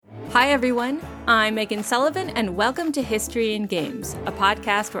Hi everyone, I'm Megan Sullivan and welcome to History in Games, a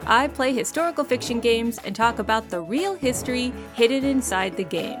podcast where I play historical fiction games and talk about the real history hidden inside the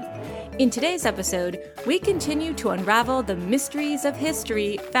game. In today's episode, we continue to unravel the mysteries of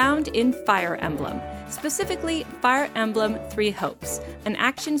history found in Fire Emblem, specifically Fire Emblem Three Hopes, an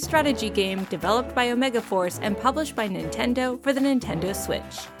action strategy game developed by Omega Force and published by Nintendo for the Nintendo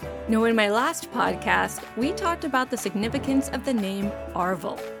Switch. Now, in my last podcast, we talked about the significance of the name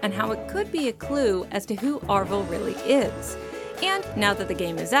Arvel and how it could be a clue as to who Arvel really is. And now that the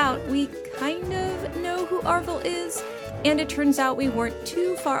game is out, we kind of know who Arvel is, and it turns out we weren't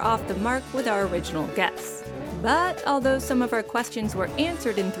too far off the mark with our original guess. But although some of our questions were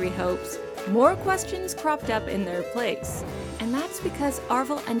answered in Three Hopes, more questions cropped up in their place. And that's because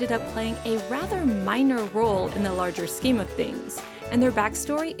Arvel ended up playing a rather minor role in the larger scheme of things, and their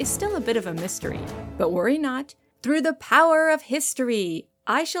backstory is still a bit of a mystery. But worry not, through the power of history,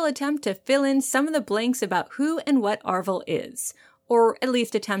 I shall attempt to fill in some of the blanks about who and what Arvel is, or at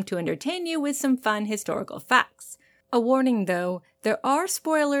least attempt to entertain you with some fun historical facts. A warning though, there are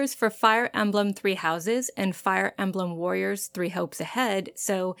spoilers for Fire Emblem Three Houses and Fire Emblem Warriors Three Hopes ahead,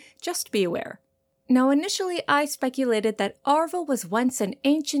 so just be aware. Now initially I speculated that Arvel was once an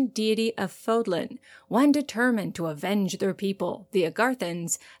ancient deity of Fodlan, one determined to avenge their people, the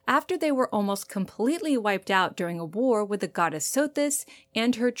Agarthans, after they were almost completely wiped out during a war with the goddess Sothis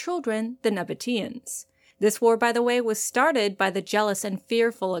and her children, the Nabateans. This war, by the way, was started by the jealous and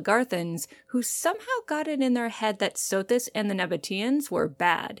fearful Agarthans, who somehow got it in their head that Sothis and the Nabateans were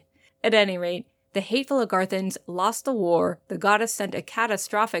bad. At any rate, the hateful Agarthans lost the war, the goddess sent a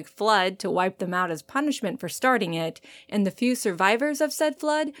catastrophic flood to wipe them out as punishment for starting it, and the few survivors of said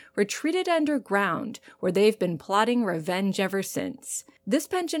flood retreated underground, where they've been plotting revenge ever since. This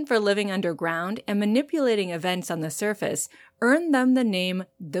penchant for living underground and manipulating events on the surface earned them the name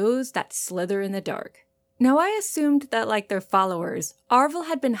Those That Slither in the Dark. Now, I assumed that, like their followers, Arvel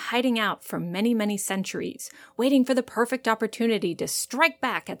had been hiding out for many centuries, waiting for the perfect opportunity to strike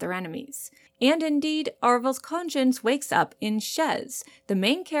back at their enemies. And indeed, Arvel's conscience wakes up in Shez, the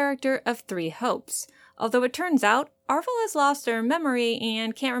main character of Three Hopes, although it turns out Arvel has lost their memory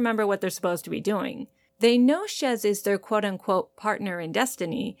and can't remember what they're supposed to be doing. They know Shez is their quote-unquote partner in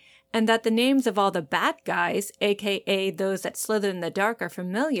destiny, and that the names of all the bad guys, aka those that slither in the dark, are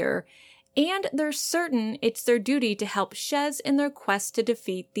familiar, and they're certain it's their duty to help Shez in their quest to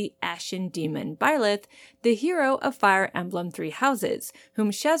defeat the Ashen Demon Byleth, the hero of Fire Emblem Three Houses,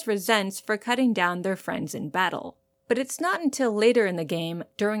 whom Shez resents for cutting down their friends in battle. But it's not until later in the game,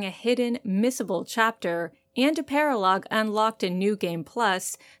 during a hidden, missable chapter, and a paralogue unlocked in New Game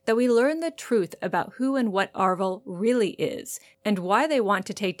Plus, that we learn the truth about who and what Arvel really is, and why they want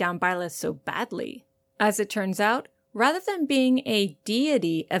to take down Byleth so badly. As it turns out, rather than being a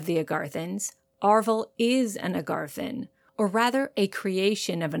deity of the Agarthans, Arvel is an Agarthan, or rather a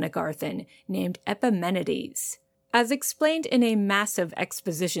creation of an Agarthan named Epimenides. As explained in a massive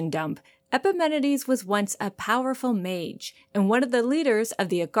exposition dump, Epimenides was once a powerful mage and one of the leaders of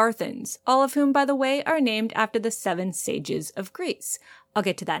the Agarthans, all of whom, by the way, are named after the 7 sages of Greece. I'll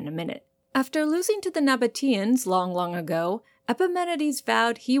get to that in a minute. After losing to the Nabateans long ago, Epimenides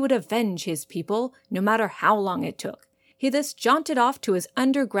vowed he would avenge his people, no matter how long it took. He thus jaunted off to his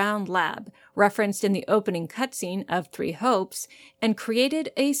underground lab, referenced in the opening cutscene of Three Hopes, and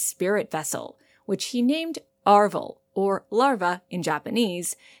created a spirit vessel, which he named Arvel, or larva in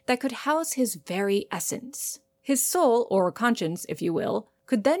Japanese, that could house his very essence. His soul, or conscience, if you will,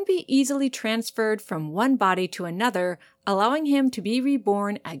 could then be easily transferred from one body to another, allowing him to be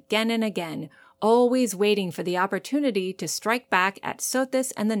reborn again and again, always waiting for the opportunity to strike back at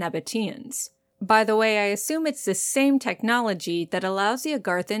Sothis and the Nabateans. By the way, I assume it's the same technology that allows the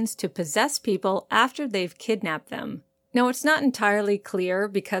Agarthans to possess people after they've kidnapped them. Now, it's not entirely clear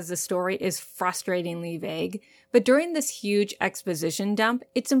because the story is frustratingly vague, but during this huge exposition dump,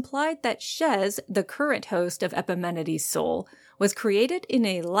 it's implied that Shez, the current host of Epimenides' soul, was created in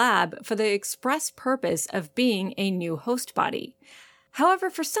a lab for the express purpose of being a new host body. However,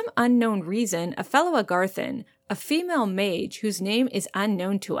 for some unknown reason, a fellow Agarthan, a female mage whose name is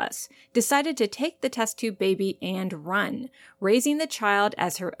unknown to us, decided to take the test tube baby and run, raising the child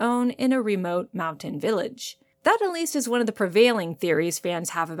as her own in a remote mountain village. That at least is one of the prevailing theories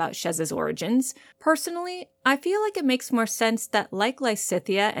fans have about Shez's origins. Personally, I feel like it makes more sense that, like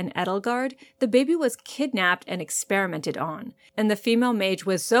Lysithea and Edelgard, the baby was kidnapped and experimented on, and the female mage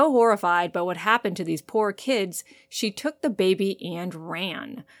was so horrified by what happened to these poor kids, she took the baby and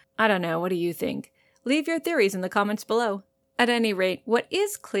ran. I don't know, what do you think? Leave your theories in the comments below. At any rate, what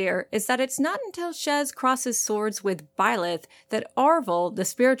is clear is that it's not until Shez crosses swords with Byleth that Arvel, the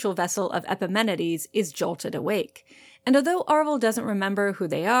spiritual vessel of Epimenides, is jolted awake. And although Arvel doesn't remember who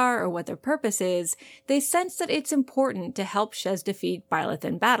they are or what their purpose is, they sense that it's important to help Shez defeat Byleth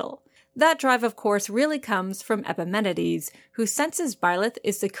in battle. That drive, of course, really comes from Epimenides, who senses Byleth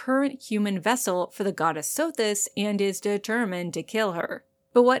is the current human vessel for the goddess Sothis and is determined to kill her.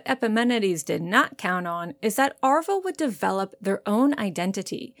 But what Epimenides did not count on is that Arvel would develop their own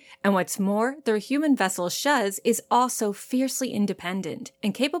identity, and what's more, their human vessel Shez is also fiercely independent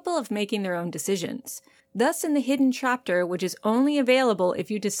and capable of making their own decisions. Thus, in the hidden chapter, which is only available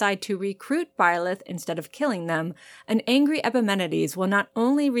if you decide to recruit Byleth instead of killing them, an angry Epimenides will not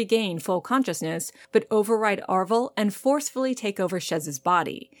only regain full consciousness, but override Arvel and forcefully take over Shez's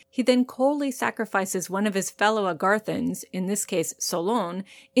body. He then coldly sacrifices one of his fellow Agarthans, in this case Solon,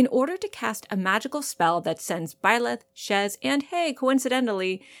 in order to cast a magical spell that sends Byleth, Shez, and hey,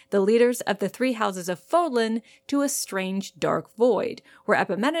 coincidentally, the leaders of the three houses of Fodlan to a strange dark void, where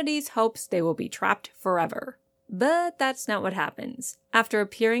Epimenides hopes they will be trapped forever. But that's not what happens. After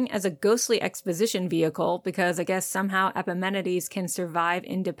appearing as a ghostly exposition vehicle, because I guess somehow Epimenides can survive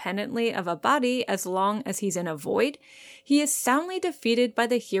independently of a body as long as he's in a void, he is soundly defeated by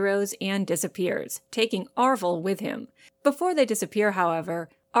the heroes and disappears, taking Arvel with him. Before they disappear, however,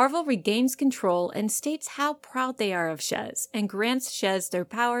 Arvel regains control and states how proud they are of Shez, and grants Shez their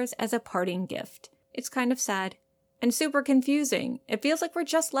powers as a parting gift. It's kind of sad. And super confusing. It feels like we're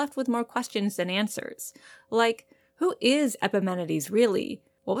just left with more questions than answers. Like, who is Epimenides really?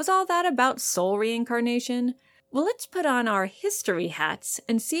 What was all that about soul reincarnation? Well, let's put on our history hats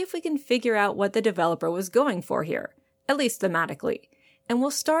and see if we can figure out what the developer was going for here, at least thematically. And we'll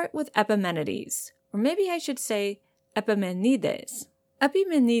start with Epimenides, or maybe I should say Epimenides.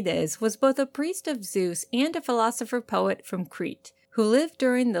 Epimenides was both a priest of Zeus and a philosopher-poet from Crete, who lived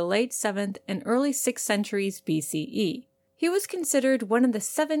during the late 7th and early 6th centuries BCE. He was considered one of the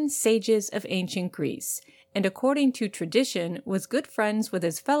 7 sages of ancient Greece, and according to tradition was good friends with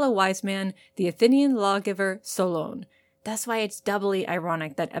his fellow wise man, the Athenian lawgiver Solon. That's why it's doubly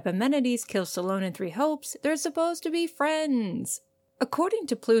ironic that Epimenides kills Solon in 3 hopes. They're supposed to be friends. According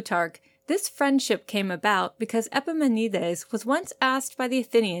to Plutarch, this friendship came about because Epimenides was once asked by the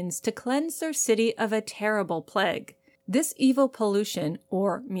Athenians to cleanse their city of a terrible plague. This evil pollution,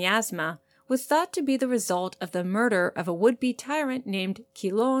 or miasma, was thought to be the result of the murder of a would-be tyrant named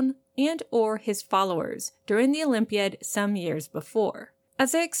Chilon and or his followers during the Olympiad some years before.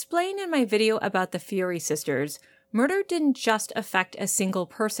 As I explained in my video about the Fury sisters, murder didn't just affect a single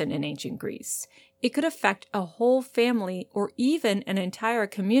person in ancient Greece. It could affect a whole family or even an entire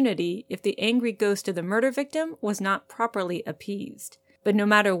community if the angry ghost of the murder victim was not properly appeased. But no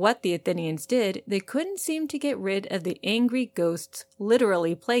matter what the Athenians did, they couldn't seem to get rid of the angry ghosts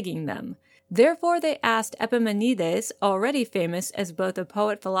literally plaguing them. Therefore, they asked Epimenides, already famous as both a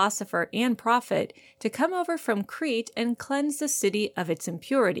poet, philosopher, and prophet, to come over from Crete and cleanse the city of its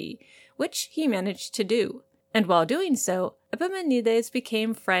impurity, which he managed to do. And while doing so, Epimenides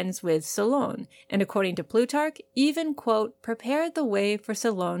became friends with Solon, and according to Plutarch, even, quote, prepared the way for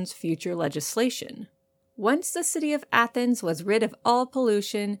Solon's future legislation. Once the city of Athens was rid of all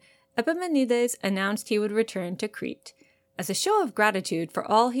pollution, Epimenides announced he would return to Crete. As a show of gratitude for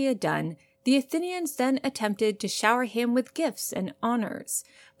all he had done, the Athenians then attempted to shower him with gifts and honors,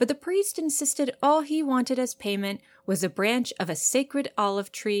 but the priest insisted all he wanted as payment was a branch of a sacred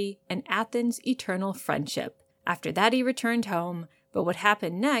olive tree and Athens' eternal friendship. After that he returned home, but what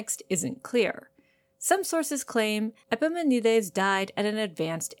happened next isn't clear. Some sources claim Epimenides died at an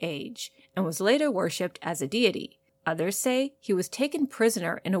advanced age, and was later worshipped as a deity. Others say he was taken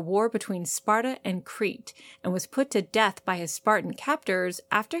prisoner in a war between Sparta and Crete, and was put to death by his Spartan captors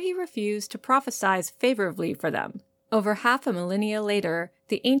after he refused to prophesy favorably for them. Over half a millennia later,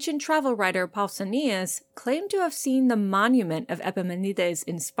 the ancient travel writer Pausanias claimed to have seen the monument of Epimenides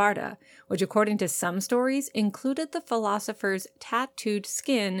in Sparta, which according to some stories included the philosopher's tattooed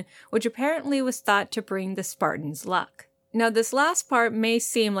skin, which apparently was thought to bring the Spartans luck. Now, this last part may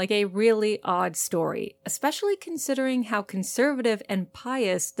seem like a really odd story, especially considering how conservative and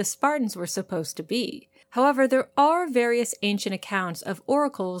pious the Spartans were supposed to be. However, there are various ancient accounts of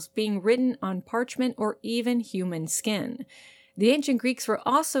oracles being written on parchment or even human skin. The ancient Greeks were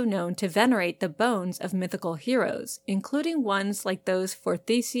also known to venerate the bones of mythical heroes, including ones like those for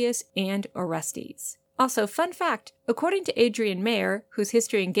Theseus and Orestes. Also, fun fact, according to Adrian Mayer, whose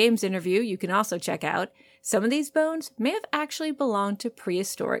History and Games interview you can also check out, Some of these bones may have actually belonged to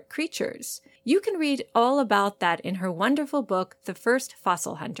prehistoric creatures. You can read all about that in her wonderful book, The First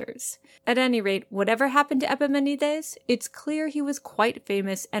Fossil Hunters. At any rate, whatever happened to Epimenides, it's clear he was quite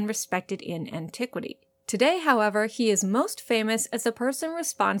famous and respected in antiquity. Today, however, he is most famous as the person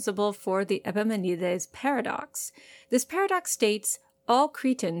responsible for the Epimenides paradox. This paradox states, all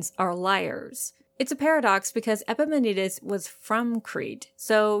Cretans are liars. It's a paradox because Epimenides was from Crete,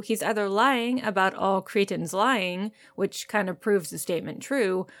 so he's either lying about all Cretans lying, which kind of proves the statement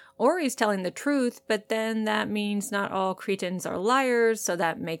true, or he's telling the truth, but then that means not all Cretans are liars, so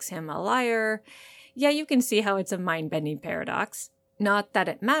that makes him a liar. Yeah, you can see how it's a mind-bending paradox. Not that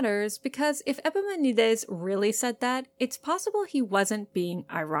it matters, because if Epimenides really said that, it's possible he wasn't being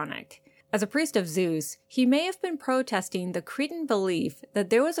ironic. As a priest of Zeus, he may have been protesting the Cretan belief that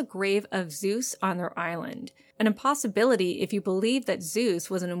there was a grave of Zeus on their island, an impossibility if you believe that Zeus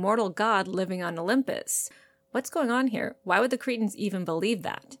was an immortal god living on Olympus. What's going on here? Why would the Cretans even believe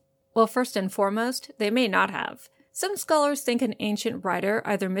that? Well, first and foremost, they may not have. Some scholars think an ancient writer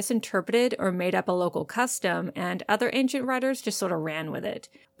either misinterpreted or made up a local custom, and other ancient writers just sort of ran with it.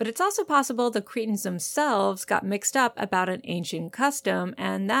 But it's also possible the Cretans themselves got mixed up about an ancient custom,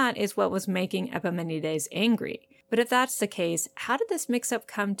 and that is what was making Epimenides angry. But if that's the case, how did this mix-up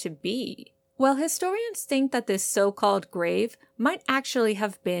come to be? Well, historians think that this so-called grave might actually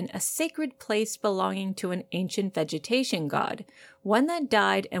have been a sacred place belonging to an ancient vegetation god, one that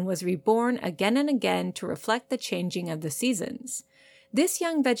died and was reborn again and again to reflect the changing of the seasons. This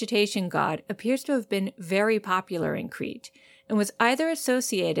young vegetation god appears to have been very popular in Crete, and was either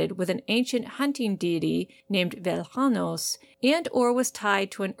associated with an ancient hunting deity named Velchanos, and or was tied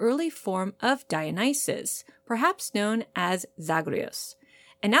to an early form of Dionysus, perhaps known as Zagreus.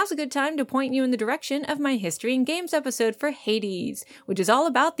 And now's a good time to point you in the direction of my History and Games episode for Hades, which is all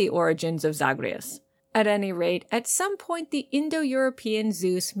about the origins of Zagreus. At any rate, at some point the Indo-European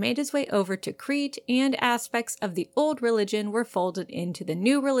Zeus made his way over to Crete, and aspects of the old religion were folded into the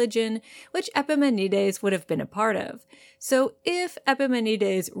new religion, which Epimenides would have been a part of. So if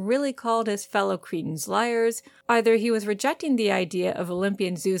Epimenides really called his fellow Cretans liars, either he was rejecting the idea of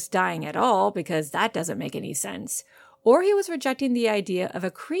Olympian Zeus dying at all, because that doesn't make any sense, or he was rejecting the idea of a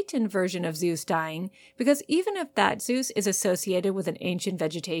Cretan version of Zeus dying, because even if that Zeus is associated with an ancient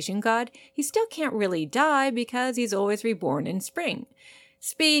vegetation god, he still can't really die because he's always reborn in spring.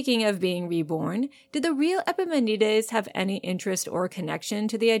 Speaking of being reborn, did the real Epimenides have any interest or connection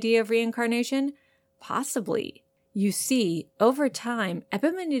to the idea of reincarnation? Possibly. You see, over time,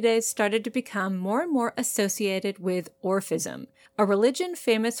 Epimenides started to become more and more associated with Orphism, a religion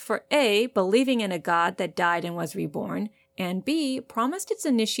famous for A, believing in a god that died and was reborn, and B, promised its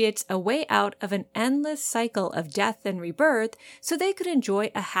initiates a way out of an endless cycle of death and rebirth so they could enjoy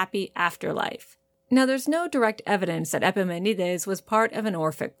a happy afterlife. Now, there's no direct evidence that Epimenides was part of an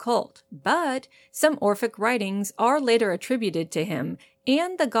Orphic cult, but some Orphic writings are later attributed to him,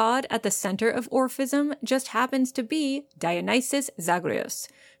 and the god at the center of Orphism just happens to be Dionysus Zagreus,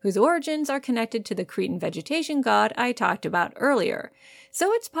 whose origins are connected to the Cretan vegetation god I talked about earlier.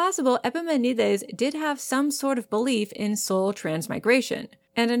 So it's possible Epimenides did have some sort of belief in soul transmigration.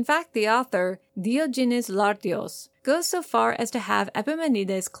 And in fact, the author, Diogenes Laertios, goes so far as to have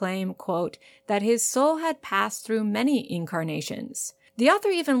Epimenides claim, quote, that his soul had passed through many incarnations. The author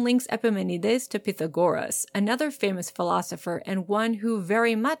even links Epimenides to Pythagoras, another famous philosopher and one who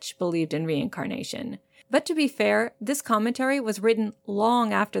very much believed in reincarnation. But to be fair, this commentary was written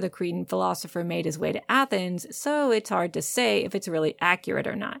long after the Cretan philosopher made his way to Athens, so it's hard to say if it's really accurate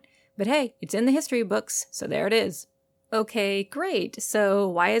or not. But hey, it's in the history books, so there it is. Okay, great. So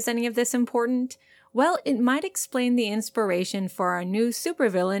why is any of this important? Well, it might explain the inspiration for our new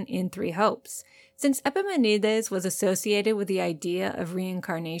supervillain in Three Hopes. Since Epimenides was associated with the idea of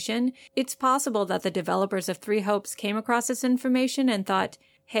reincarnation, it's possible that the developers of Three Hopes came across this information and thought,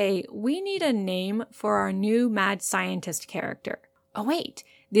 hey, we need a name for our new mad scientist character. Oh wait,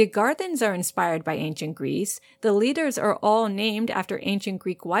 the Agarthans are inspired by ancient Greece, the leaders are all named after ancient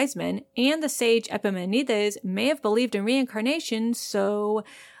Greek wise men, and the sage Epimenides may have believed in reincarnation, so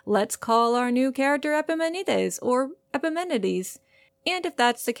let's call our new character Epimenides, or Epimenides. And if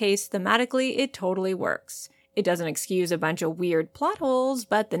that's the case thematically, it totally works. It doesn't excuse a bunch of weird plot holes,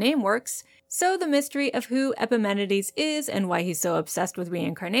 but the name works. So the mystery of who Epimenides is and why he's so obsessed with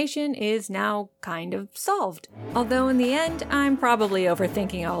reincarnation is now kind of solved. Although in the end, I'm probably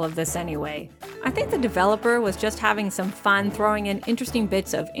overthinking all of this anyway. I think the developer was just having some fun throwing in interesting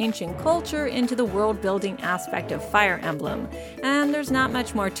bits of ancient culture into the world-building aspect of Fire Emblem, and there's not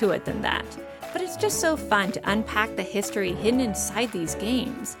much more to it than that. But it's just so fun to unpack the history hidden inside these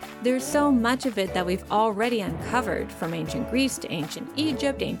games. There's so much of it that we've already uncovered, from ancient Greece to ancient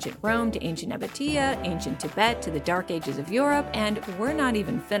Egypt, ancient Rome to ancient Nabatea, ancient Tibet to the Dark Ages of Europe, and we're not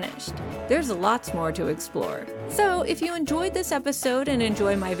even finished. There's lots more to explore. So if you enjoyed this episode and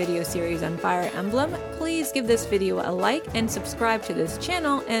enjoy my video series on Fire Emblem, please give this video a like and subscribe to this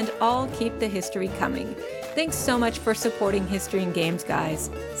channel, and I'll keep the history coming. Thanks so much for supporting History in Games, guys.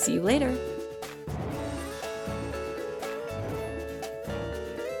 See you later.